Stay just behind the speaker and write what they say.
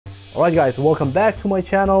Alright guys, welcome back to my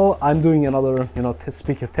channel. I'm doing another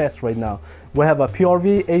speaker test right now. We have a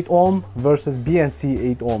PRV 8 ohm versus BNC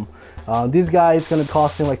 8 ohm. This guy is going to be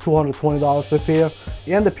costing like $220 per pair,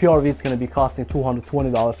 and the PRV is going to be costing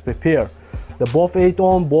 $220 per pair. They're both 8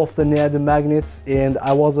 ohm, both the neodymium magnets, and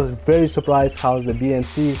I was very surprised how the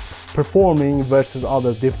BNC performing versus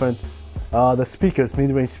other different the speakers,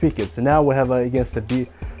 mid-range speakers. So now we have against the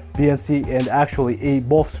BNC, and actually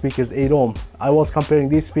both speakers 8 ohm. I was comparing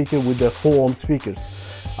this speaker with the 4 ohm speakers.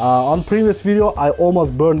 On previous video I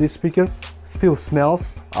almost burned this speaker. Still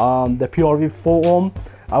smells. The PRV 4 ohm,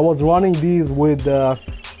 I was running these with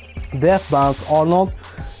Death Bounce Arnold,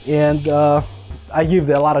 and I give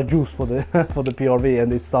a lot of juice for the for the PRV,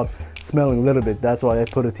 and it started smelling a little bit. That's why I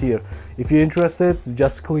put it here. If you're interested,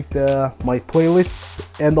 just click my playlist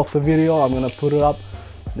end of the video. I'm gonna put it up,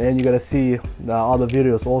 and you're gonna see the other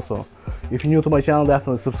videos also. If you're new to my channel,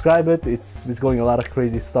 definitely subscribe it. It's going a lot of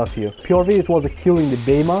crazy stuff here. PRV, it was killing the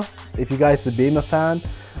Bema. If you guys the Bema fan,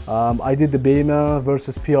 I did the Bema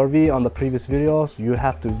versus PRV on the previous video, so you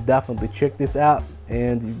have to definitely check this out,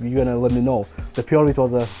 and you're gonna let me know. The PRV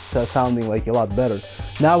was sounding like a lot better.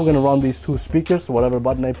 Now we're gonna run these two speakers. Whatever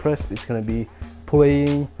button I press, it's gonna be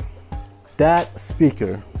playing that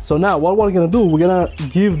speaker. So now what we're gonna do, we're gonna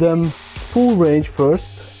give them full range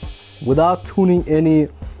first, without tuning any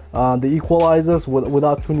the equalizers,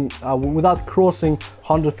 without tuning, without crossing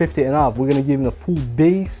 150 and up. We're gonna give them a full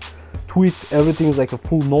bass, tweets, everything is like a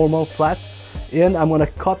full normal flat, and I'm gonna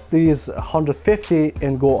cut these 150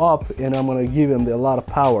 and go up, and I'm gonna give them a lot of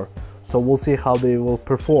power. So we'll see how they will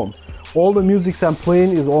perform. All the musics I'm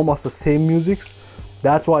playing is almost the same musics.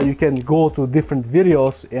 That's why you can go to different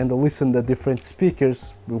videos and listen to different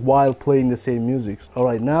speakers while playing the same music.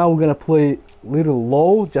 Alright, now we're gonna play a little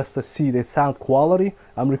low just to see the sound quality.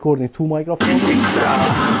 I'm recording 2 microphones.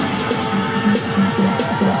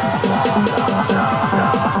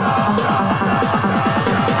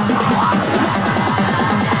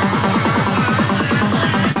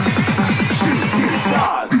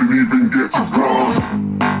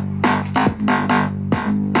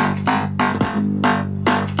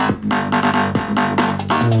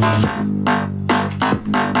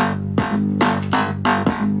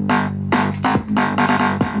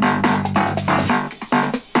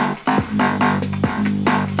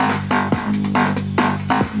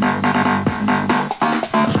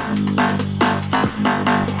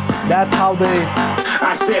 That's how they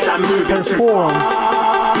perform.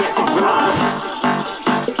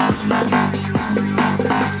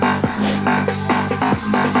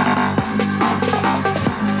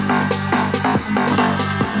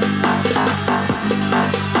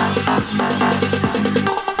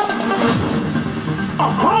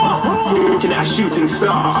 Looking at a shooting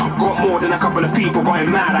star. Got more than a couple of people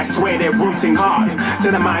going mad. I swear they're rooting hard.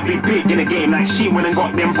 Said I might be big in the game like she went and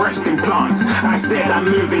got them breast implants. I said I'm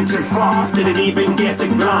moving too fast, didn't even get a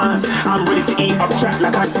glance. I'm ready to eat up track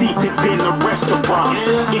like I'm seated in a restaurant.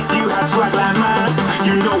 If you had swag like mine,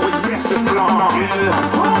 you know it's best to flaunt.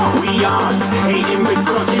 We aren't hating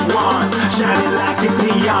because you want, shining like it's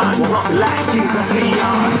neon, rock like kings of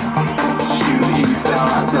Leon. Shooting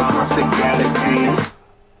stars across the galaxy.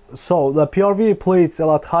 So the PRV plays a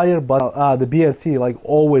lot higher, but the BNC, like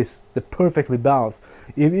always, the perfectly balanced.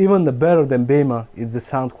 Even the better than Bema is the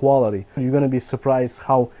sound quality. You're gonna be surprised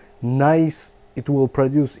how nice it will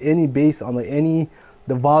produce any bass on the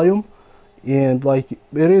volume, and like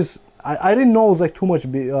it is. I didn't know it was like too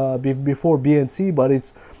much before BNC, but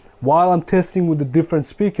it's while I'm testing with the different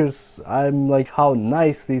speakers, I'm like how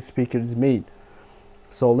nice these speakers made.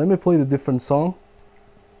 So let me play the different song.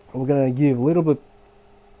 We're gonna give a little bit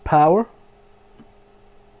power.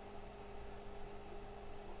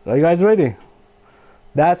 Are you guys ready?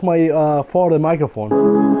 That's my forward microphone.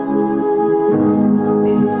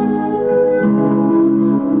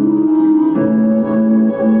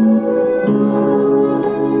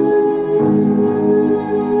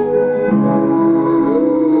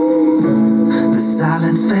 The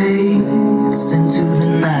silence fades into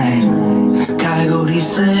the night.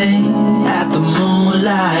 Coyotes sing at the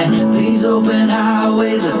moonlight. These open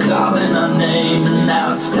highways are calling our name, and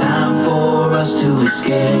now it's time for us to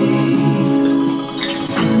escape.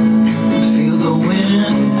 Feel the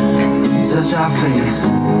wind touch our face.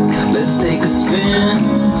 Let's take a spin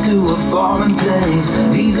to a foreign place.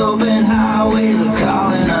 These open highways are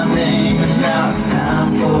calling our name, and now it's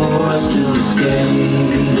time for us to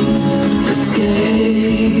escape.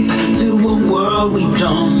 Escape to a world we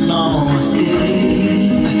don't know.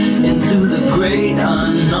 Escape into the great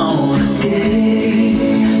unknown.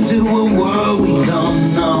 Escape to a world we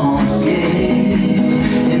don't know.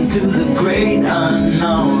 Escape into the great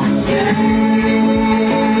unknown.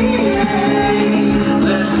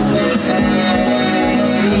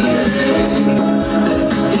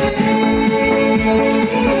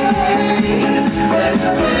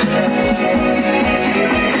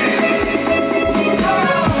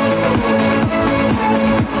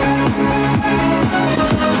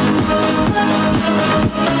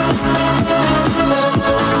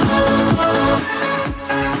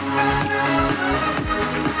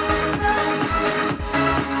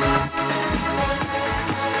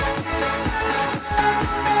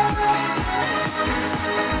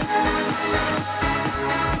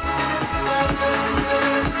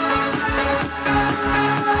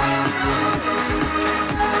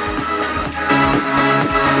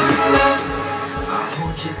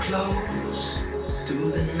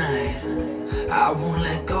 I won't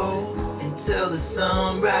let go until the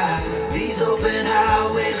sunrise. These open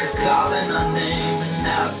highways are calling our name, and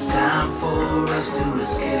now it's time for us to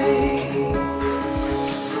escape.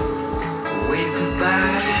 Wave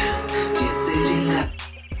goodbye to your city life.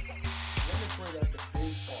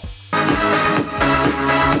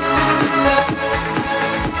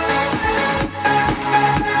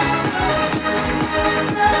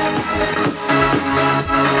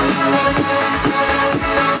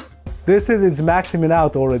 This is it's maximum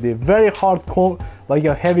out already. Very hard cone, like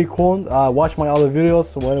a heavy cone. Watch my other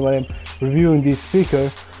videos when I'm reviewing this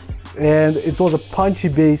speaker. And it was a punchy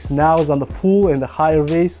bass. Now it's on the full and the higher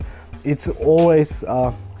bass. It's always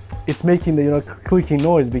it's making the clicking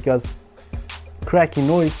noise, because cracking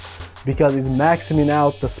noise, because it's maximum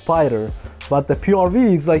out the spider. But the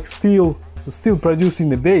PRV is like still producing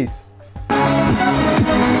the bass.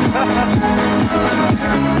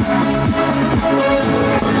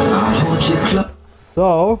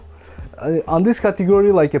 So on this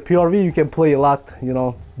category, like a PRV, you can play a lot,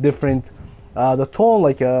 different the tone,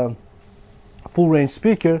 like a full range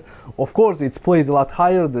speaker. Of course it plays a lot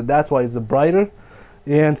higher, that's why it's brighter,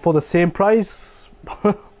 and for the same price.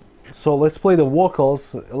 So let's play the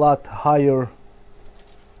vocals a lot higher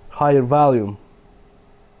volume.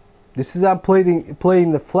 This is I'm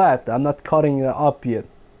playing the flat, I'm not cutting it up yet.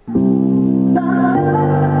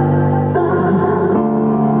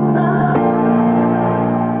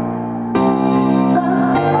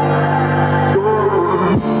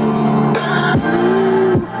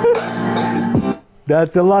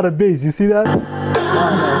 That's a lot of bass, you see that?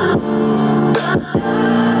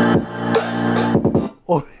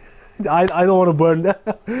 Oh, I don't want to burn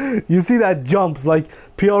that. You see that jumps, like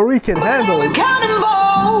PRV can handle it.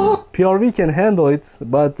 PRV can handle it,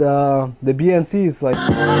 but the BNC is like...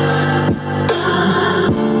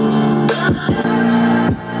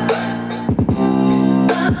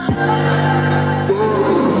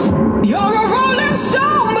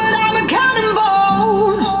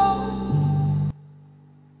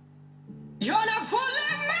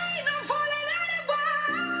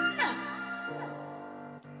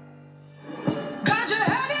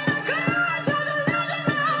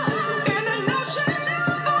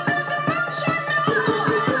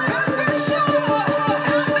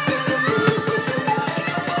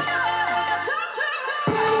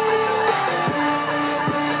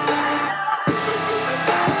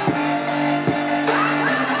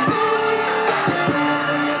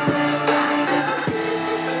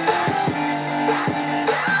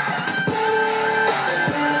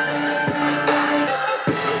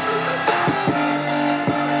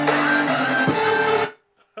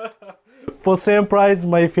 For same price,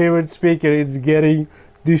 my favorite speaker is getting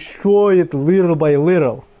destroyed little by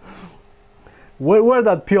little. Where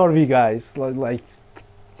that PRV, guys? Let's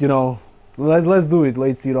do it.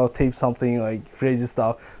 Let's tape something like crazy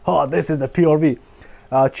stuff. Oh, this is the PRV.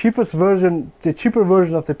 The cheaper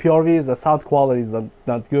version of the PRV is the sound quality is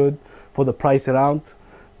not good for the price around.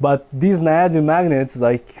 But these neodymium magnets,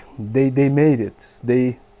 like they made it.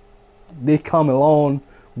 They come a long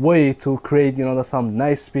way to create some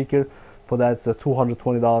nice speaker. For that's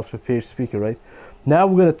 $220 per pair speaker, right? Now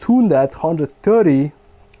we're gonna tune that 130,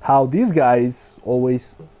 how these guys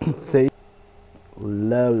always say,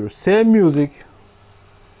 louder. Same music,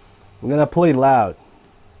 we're gonna play loud.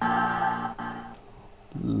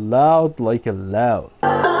 Loud like a loud.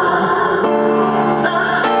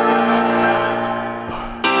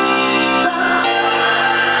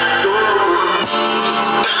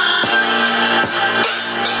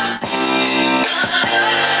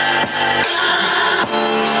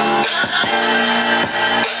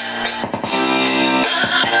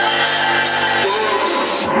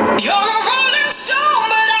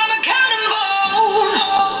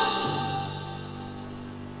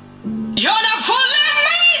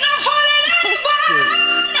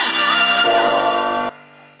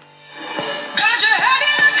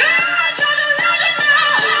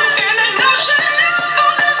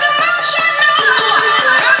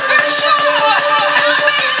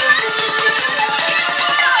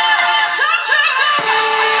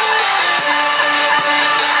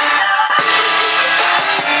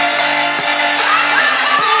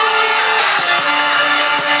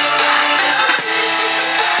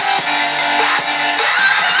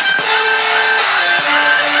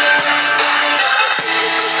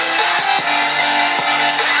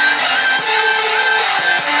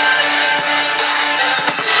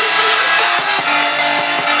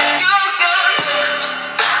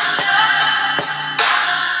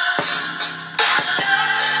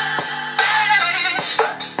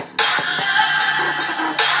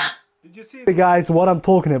 Guys, what I'm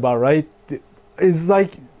talking about, right? It's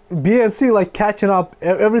like BNC like catching up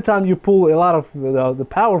every time you pull a lot of the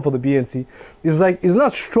power for the BNC. It's like it's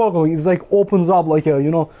not struggling. It's like opens up like a,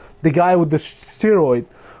 you know, the guy with the steroid.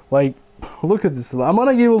 Like, look at this. I'm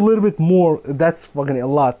gonna give a little bit more. That's fucking a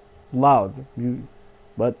lot loud.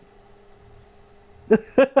 But You're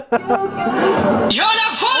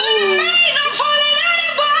not fooling me, not fooling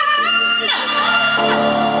anyone.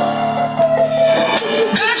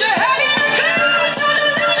 Got your head in the clouds, I'm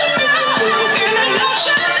delusional. In an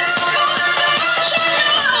ocean of false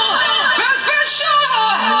emotional. Best for sure,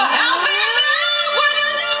 I'll be there when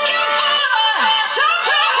you're looking for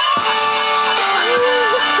something.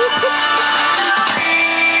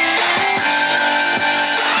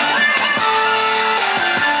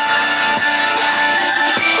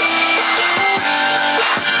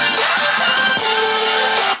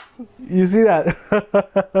 you see that?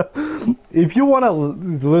 If you want to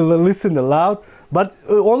listen loud, but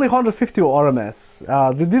only 150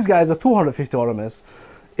 RMS. These guys are 250 RMS,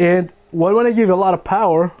 and when I give a lot of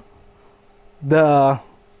power, the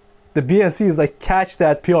BNC is like catch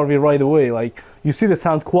that PRV right away. Like you see the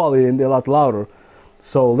sound quality and they're a lot louder.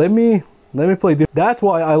 So let me play this. That's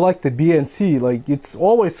why I like the BNC. Like it's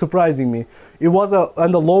always surprising me. It was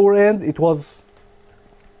on the lower end. It was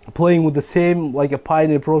playing with the same like a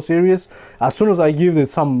Pioneer Pro Series. As soon as I give it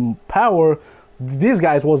some power, these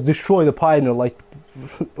guys was destroy the Pioneer like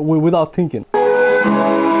without thinking. The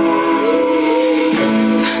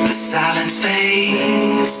silence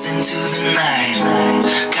fades into the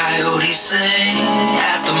night. Coyotes sing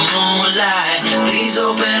at the moonlight. These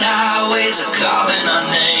open highways are calling our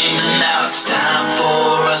name, and now it's time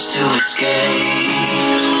for us to escape.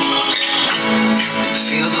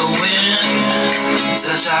 Feel the wind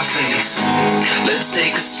touch our face. Let's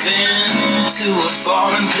take a spin to a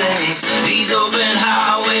foreign place. These open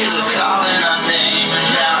highways are calling our name,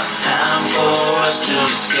 and now it's time for us to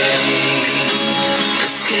escape.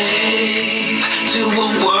 Escape to a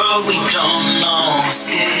world we don't know.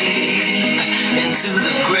 Escape into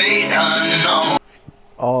the great unknown.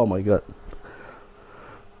 Oh my god.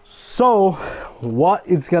 So what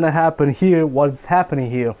is gonna happen here? What's happening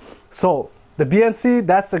here? So the BNC,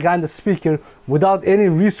 that's the kind of speaker without any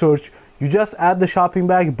research. You just add the shopping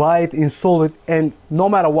bag, buy it, install it, and no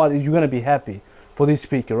matter what, you're gonna be happy for this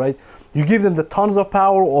speaker, right? You give them the tons of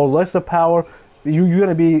power or less of power, you're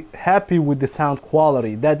gonna be happy with the sound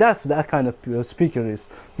quality. That's that kind of speaker is.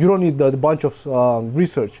 You don't need the bunch of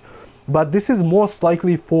research. But this is most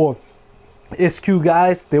likely for SQ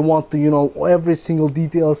guys. They want to, you know, every single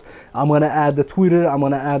details. I'm gonna add the tweeter, I'm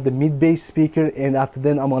gonna add the mid-bass speaker, and after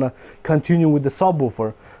then I'm gonna continue with the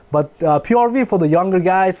subwoofer. But PRV for the younger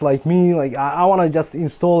guys like me, like I want to just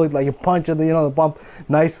install it like a punch at the, you know, the bump,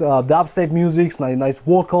 nice dubstep music, nice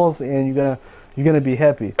vocals, and you're gonna be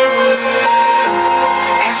happy. Every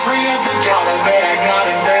other dollar that I got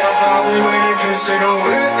in bed, I'm probably waiting pissed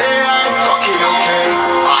over it. I'm fucking okay.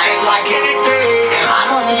 I ain't like anything. I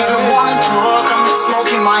don't even want a drug. I'm just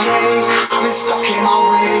smoking my haze. I've been stuck in my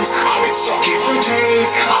ways. I've been stuck here for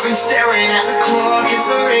days. I've been staring at the clock as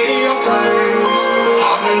the radio plays.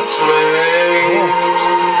 I've been slaved.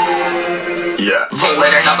 Yeah,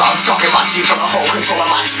 rolling another, I'm stuck in my seat for the whole control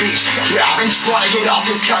of my speech. Yeah, I've been trying to get off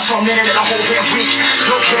this couch for a minute and a whole damn week.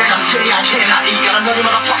 No kidding, I'm skinny, I cannot eat. Got a million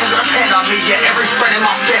motherfuckers that depend on me. Yeah, every friend in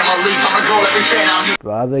my family, from a girl, every fan on me.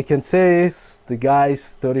 But as I can say, the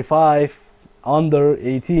guys 35, under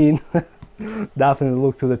 18, definitely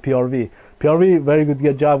look to the PRV. PRV, very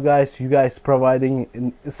good job, guys. You guys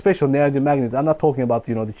providing special neodymium magnets. I'm not talking about,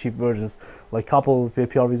 you know, the cheap versions. Like couple of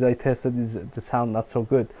PRVs I tested, the sound not so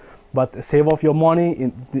good. But save off your money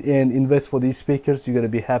and invest for these speakers. You're gonna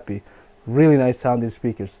be happy. Really nice sounding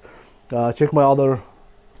speakers. Check my other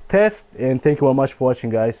test, and thank you very much for watching,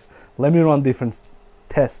 guys. Let me run different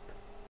test.